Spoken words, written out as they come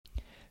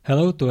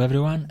Hello to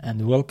everyone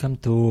and welcome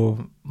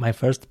to my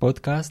first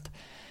podcast.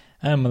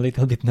 I'm a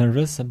little bit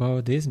nervous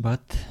about this,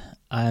 but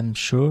I'm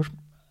sure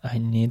I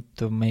need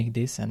to make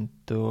this and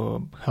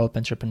to help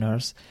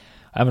entrepreneurs.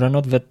 I'm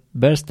not the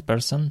best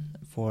person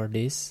for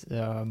this.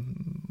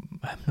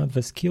 I'm not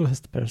the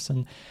skilled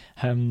person.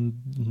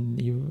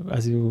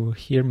 As you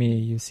hear me,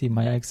 you see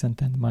my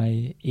accent and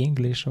my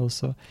English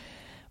also.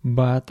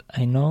 But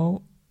I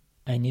know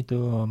I need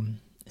to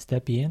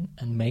step in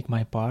and make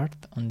my part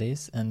on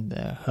this and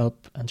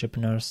help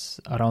entrepreneurs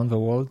around the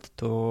world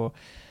to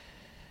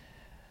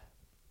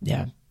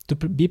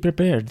be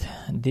prepared.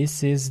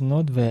 This is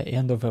not the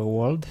end of the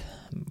world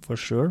for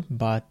sure,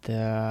 but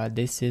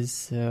this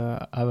is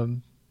a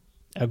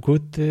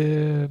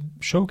good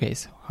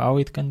showcase how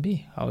it can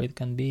be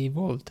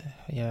evolved,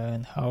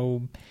 and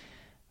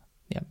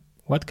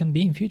what can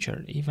be in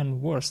future, even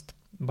worse.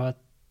 But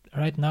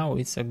right now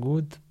it's a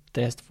good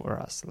test for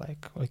us,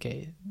 like,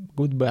 okay,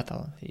 good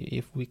battle,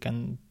 if we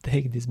can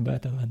take this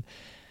battle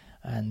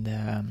and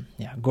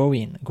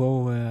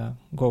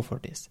go for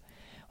this.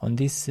 On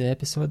this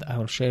episode I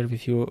will share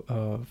with you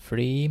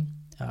free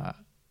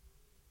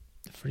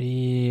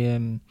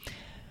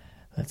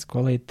let's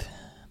call it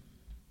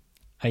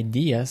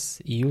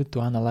ideas you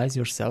to analyze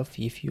yourself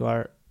if you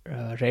are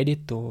ready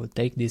to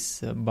take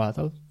this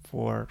battle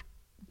for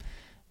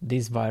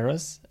this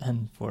virus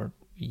and for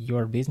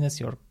your business,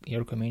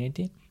 your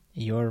community,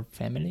 your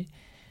family.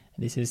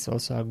 This is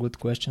also a good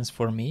questions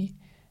for me.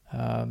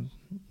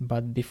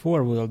 But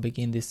before we will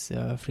begin these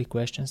free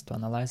questions to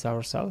analyze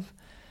ourselves,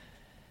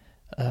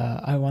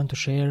 I want to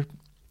share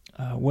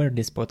where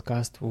this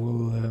podcast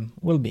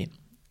will be.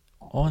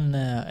 On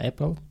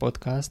Apple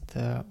Podcast,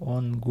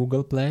 on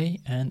Google Play,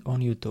 and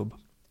on YouTube.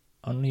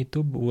 On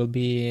YouTube will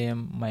be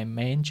my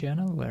main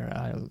channel where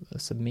I'll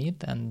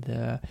submit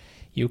and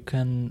you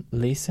can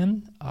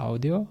listen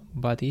audio,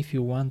 but if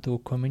you want to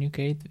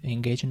communicate,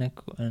 engage in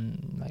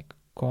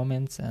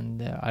comments,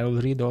 and I will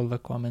read all the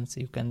comments.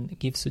 You can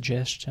give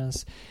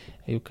suggestions.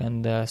 You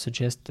can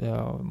suggest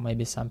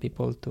maybe some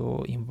people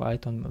to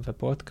invite on the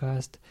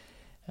podcast,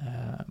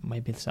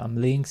 maybe some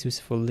links,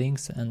 useful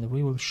links, and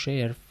we will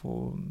share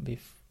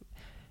with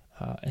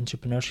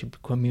entrepreneurship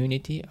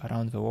community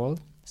around the world.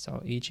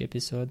 So each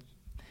episode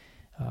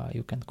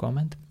you can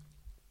comment.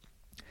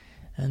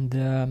 And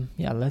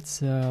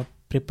let's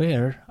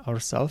prepare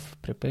ourselves,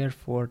 prepare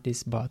for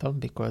this battle,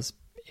 because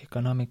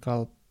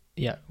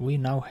we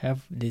now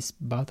have this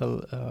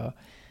battle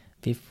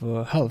with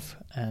health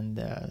and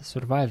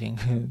surviving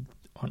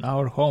on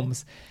our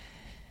homes.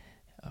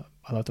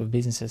 A lot of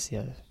businesses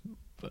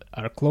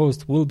are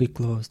closed, will be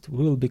closed,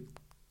 will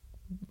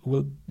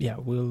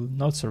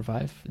not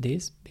survive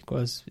this,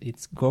 because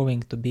it's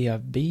going to be a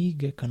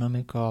big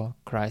economical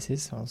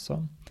crisis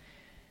also.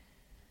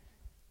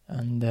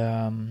 And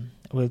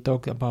we'll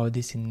talk about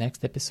this in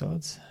next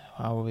episodes,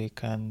 how we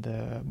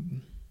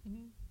can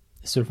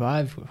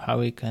survive, how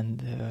we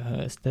can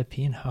step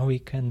in, how we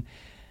can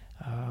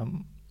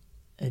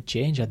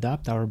change,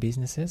 adapt our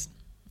businesses.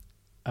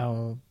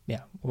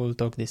 We'll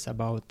talk this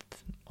about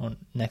on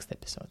next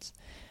episodes.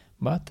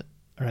 But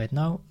right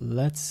now,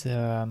 let's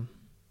go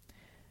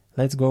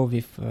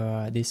with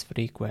these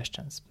three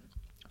questions.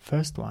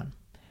 First one: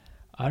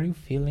 Are you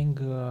feeling?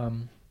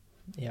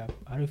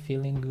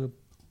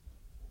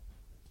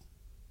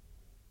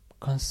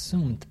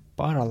 Consumed,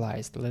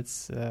 paralyzed?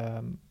 Let's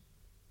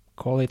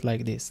call it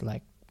like this.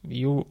 Like,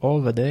 you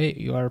all the day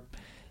you are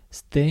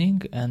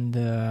staying and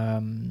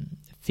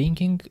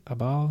thinking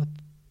about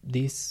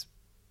this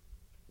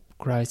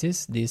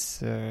crisis,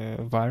 this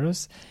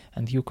virus,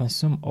 and you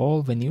consume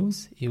all the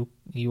news. You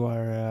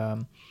are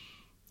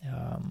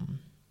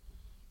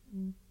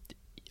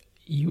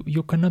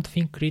you cannot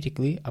think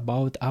critically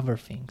about other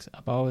things,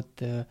 about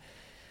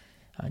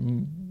a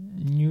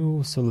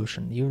new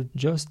solution. You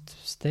just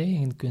stay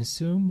and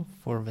consume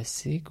for the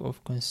sake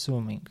of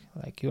consuming.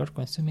 Like, you are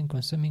consuming,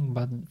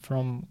 but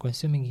from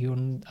consuming you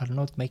are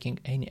not making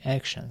any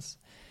actions.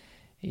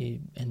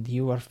 And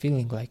you are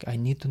feeling like, I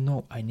need to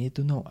know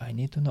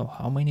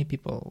how many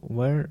people,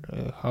 where,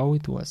 how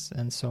it was,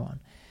 and so on.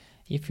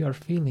 If you are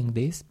feeling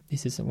this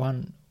is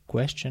one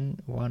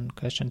question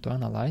to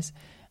analyze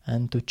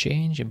and to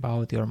change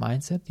about your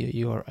mindset,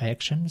 your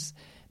actions,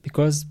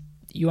 because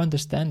you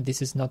understand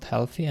this is not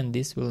healthy and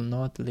this will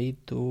not lead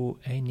to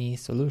any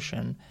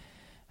solution.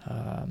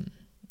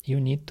 You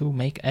need to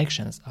make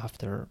actions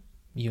after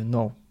you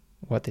know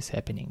what is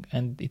happening.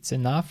 And it's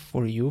enough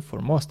for you,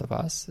 for most of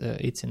us,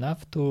 it's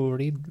enough to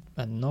read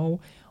and know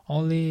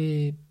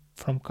only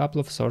from a couple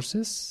of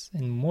sources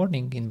in the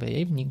morning, in the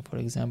evening, for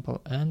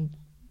example, and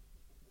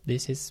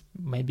this is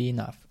maybe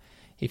enough.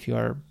 If you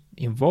are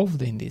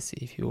involved in this,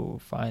 if you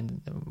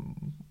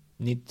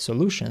need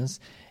solutions,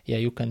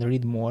 you can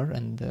read more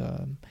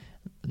and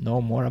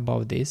know more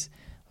about this.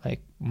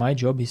 Like, my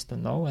job is to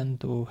know and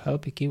to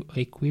help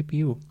equip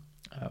you,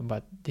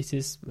 but this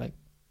is like,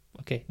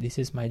 okay, this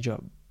is my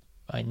job,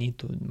 I need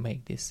to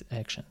make these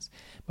actions.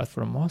 But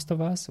for most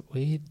of us,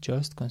 we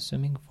just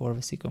consuming for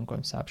the sake of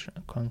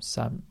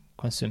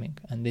consuming,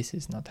 and this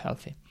is not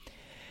healthy.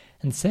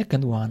 And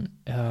second one,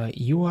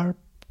 you are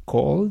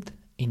called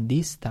in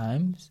these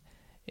times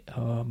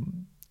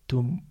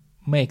to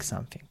make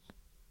something,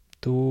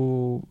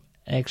 to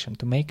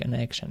make an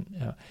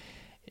action.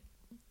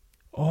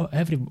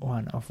 Every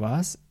one of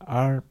us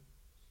are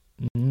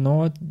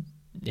not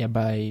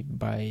by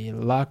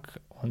luck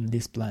on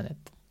this planet.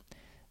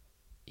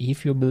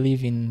 If you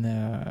believe in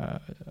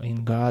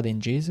God,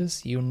 in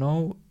Jesus, you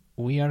know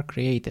we are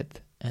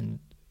created, and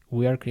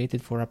we are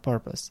created for a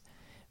purpose.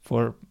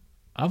 For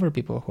other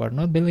people who are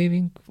not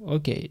believing,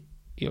 okay,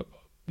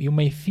 you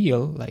may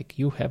feel like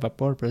you have a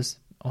purpose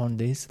on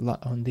this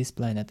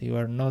planet. You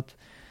are not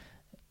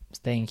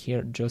staying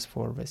here just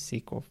for the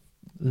sake of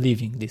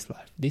living this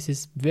life. This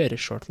is very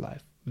short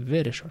life.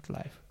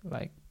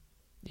 Like,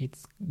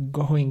 it's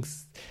going.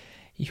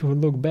 You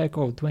look back,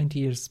 20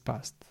 years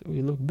passed.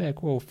 You look back,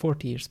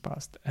 40 years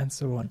passed, and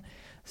so on.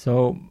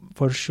 So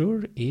for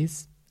sure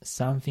is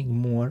something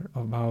more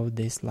about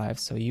this life.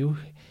 So you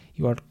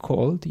are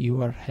called,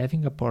 you are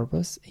having a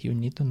purpose, you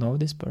need to know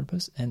this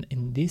purpose, and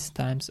in these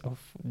times of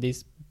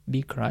this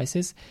big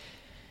crisis,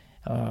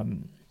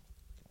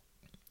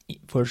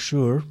 for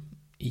sure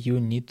you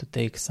need to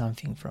take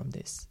something from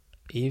this.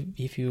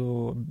 If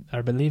you are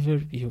a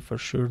believer, you for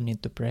sure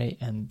need to pray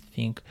and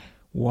think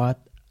what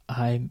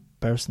I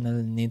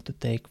personally need to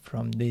take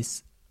from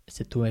this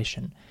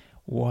situation,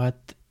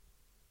 what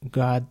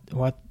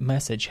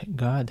message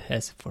God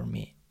has for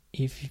me.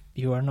 If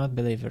you are not a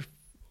believer,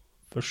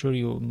 for sure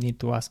you need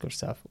to ask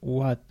yourself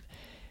why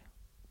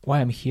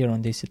I'm here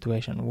on this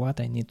situation, what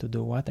I need to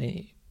do, what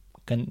I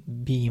can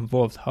be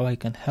involved, how I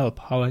can help,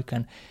 how I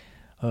can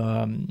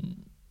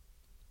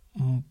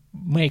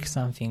make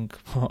something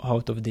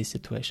out of this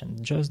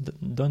situation.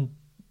 Don't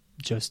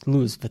just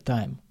lose the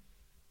time.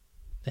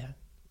 Yeah,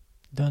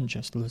 don't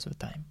just lose the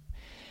time.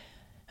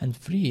 And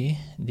 3,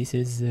 this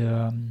is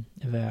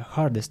the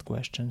hardest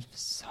question,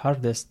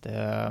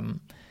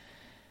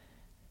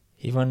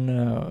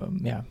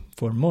 even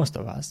for most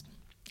of us.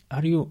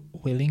 Are you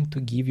willing to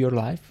give your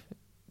life?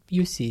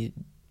 You see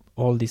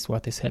all this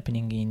what is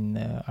happening in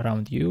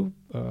around you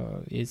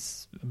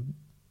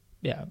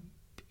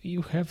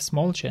you have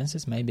small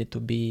chances maybe to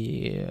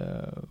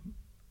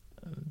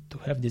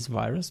have this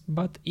virus,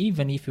 but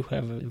even if you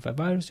have the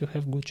virus, you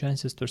have good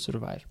chances to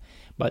survive.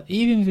 But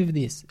even with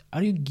this,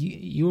 are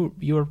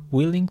you're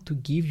willing to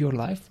give your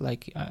life?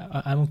 Like,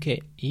 I'm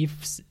okay.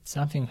 If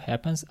something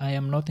happens, I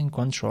am not in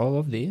control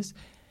of this,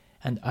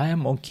 and I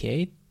am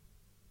okay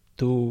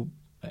to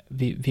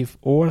with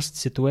worst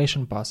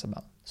situation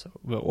possible. So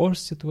the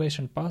worst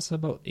situation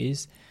possible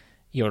is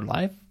your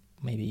life,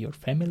 maybe your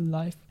family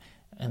life,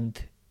 and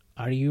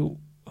are you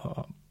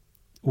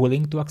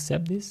willing to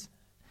accept this?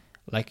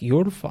 Like,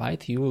 your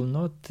fight, you will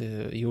not.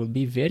 You will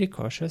be very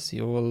cautious.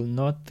 You will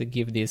not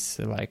give this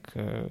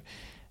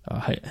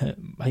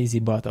easy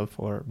battle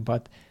for.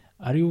 But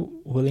are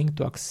you willing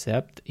to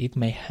accept it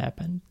may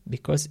happen?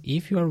 Because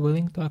if you are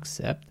willing to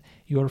accept,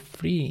 you are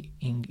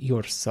freeing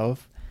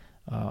yourself.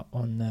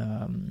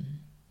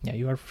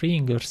 You are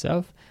freeing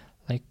yourself.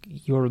 Like,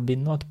 you will be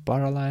not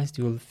paralyzed.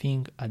 You will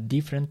think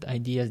different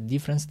ideas,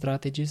 different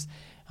strategies,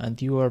 and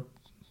you are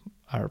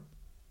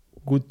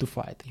good to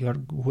fight. You are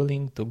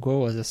willing to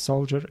go as a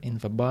soldier in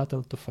the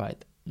battle to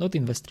fight, not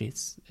in the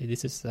streets.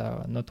 This is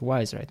not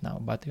wise right now.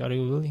 But are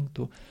you willing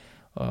to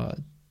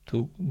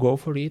go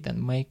for it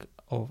and make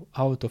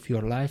out of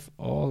your life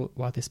all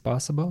what is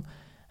possible?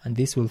 And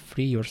this will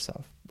free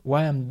yourself.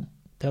 Why I'm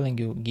telling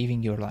you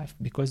giving your life?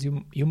 Because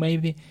you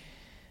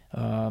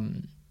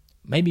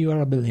maybe you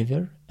are a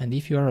believer, and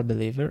if you are a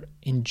believer,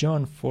 in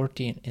John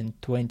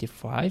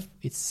 14:25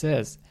 it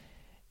says,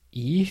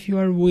 if you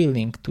are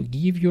willing to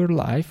give your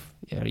life,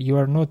 you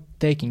are not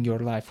taking your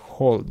life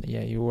whole.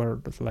 You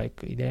are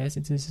like, yes,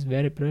 this is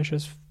very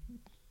precious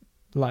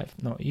life.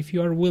 No, if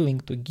you are willing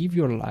to give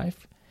your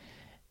life,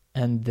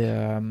 and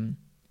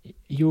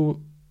you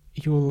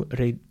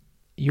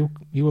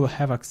will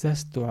have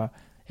access to a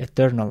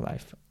eternal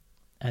life.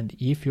 And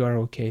if you are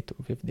okay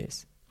with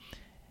this.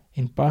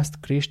 In past,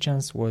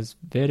 Christians was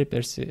very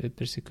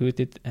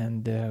persecuted,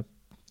 and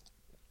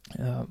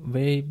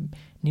they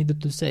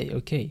needed to say,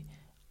 okay,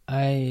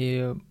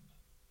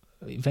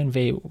 when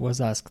they was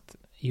asked,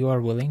 you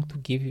are willing to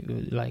give,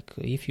 like,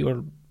 if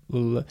you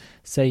will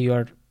say you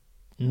are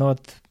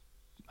not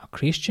a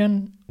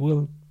Christian,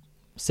 will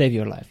save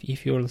your life.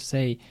 If you will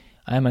say,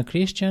 I'm a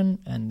Christian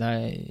and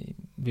I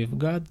with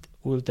God,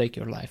 will take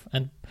your life.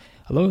 And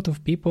a lot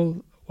of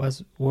people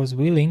was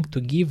willing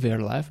to give their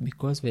life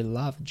because they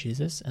love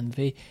Jesus, and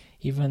they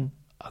even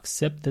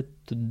accepted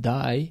to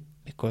die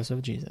because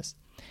of Jesus.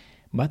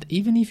 But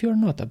even if you're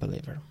not a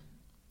believer,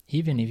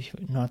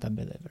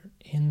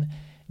 in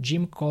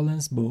Jim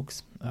Collins'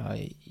 books,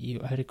 I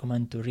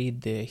recommend to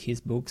read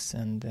his books,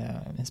 and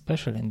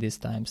especially in these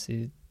times,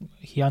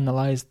 he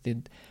analyzed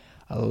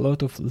a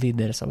lot of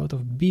leaders, a lot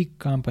of big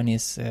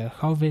companies,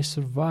 how they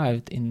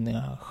survived in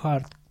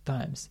hard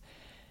times.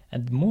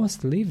 And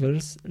most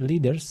leaders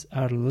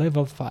are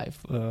level 5.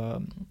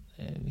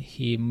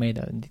 He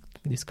made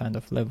this kind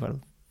of level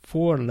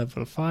 4,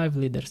 level 5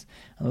 leaders.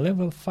 And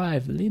level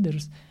 5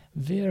 leaders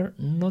were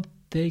not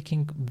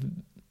taking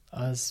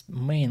as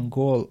main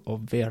goal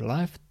of their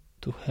life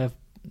to have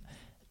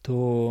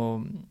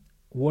to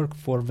work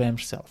for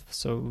themselves.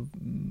 So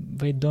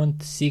they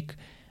don't seek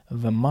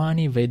the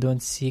money, they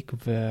don't seek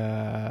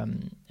the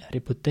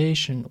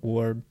reputation,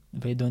 or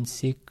they don't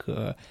seek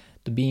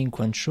to be in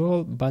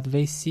control, but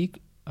they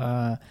seek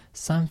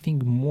something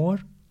more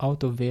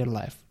out of their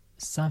life,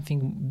 something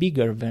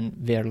bigger than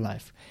their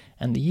life.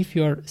 And if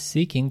you are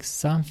seeking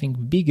something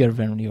bigger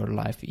than your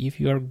life, if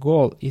your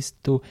goal is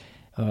to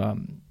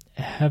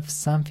have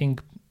something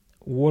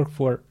work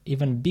for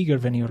even bigger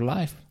than your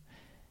life,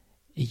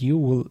 you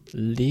will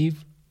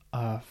live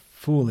a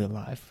fully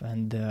life,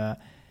 and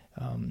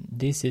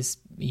this is,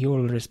 you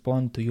will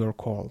respond to your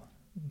call.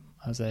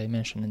 As I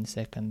mentioned in the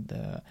second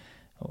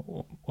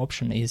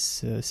option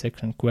is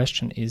second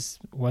question is,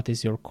 what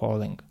is your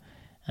calling?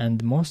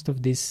 And most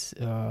of these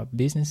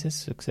businesses,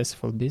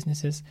 successful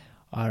businesses,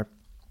 are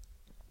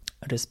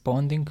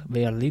responding,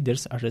 their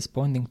leaders are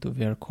responding to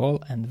their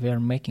call, and they are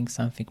making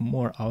something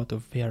more out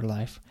of their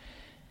life.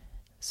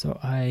 So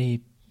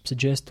I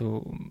suggest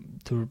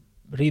to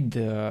read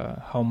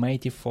How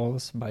Mighty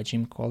Falls by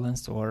Jim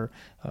Collins, or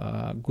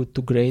Good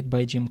to Great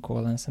by Jim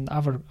Collins, and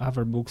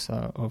other books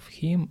of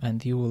him,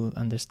 and you will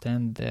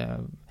understand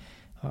the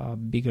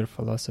bigger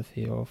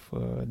philosophy of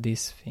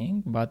this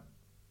thing. But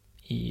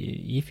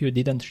if you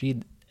didn't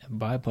read a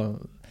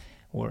Bible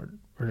or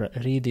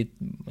read it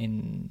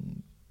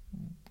in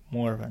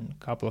more than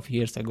a couple of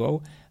years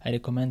ago, I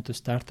recommend to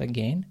start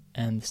again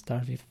and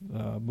start with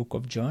Book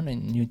of John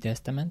in New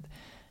Testament,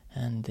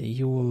 and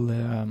you will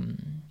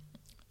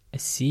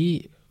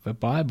see the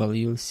Bible,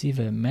 you'll see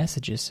the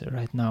messages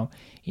right now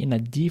in a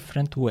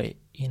different way,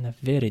 in a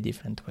very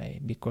different way,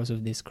 because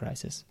of this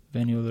crisis.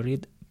 When you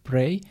read,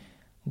 pray,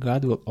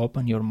 God will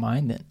open your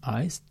mind and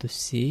eyes to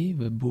see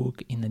the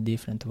book in a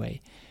different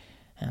way.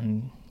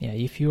 And yeah,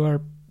 if you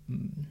are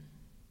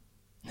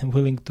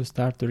willing to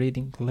start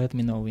reading, let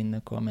me know in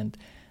the comment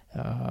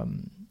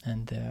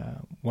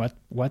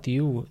what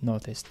you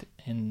noticed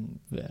in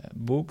the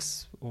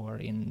books or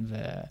in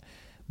the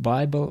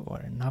Bible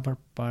or in other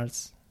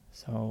parts.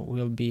 So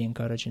we'll be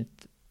encouraging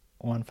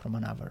one from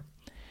another.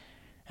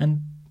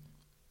 And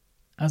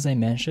as I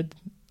mentioned,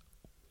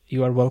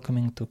 you are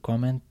welcoming to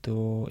comment,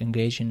 to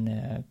engage in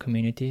a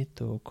community,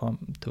 to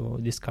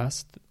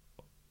discuss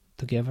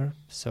together.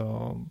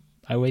 So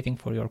I'm waiting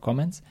for your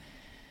comments,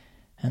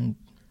 and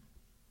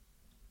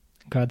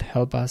God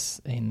help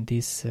us in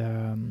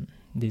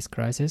this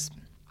crisis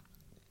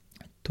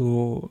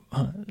to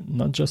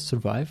not just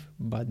survive,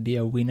 but be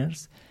a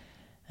winners.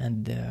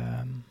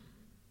 And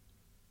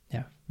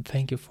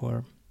thank you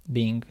for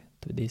being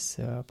to this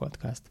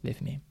podcast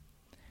with me.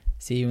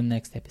 See you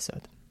next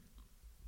episode.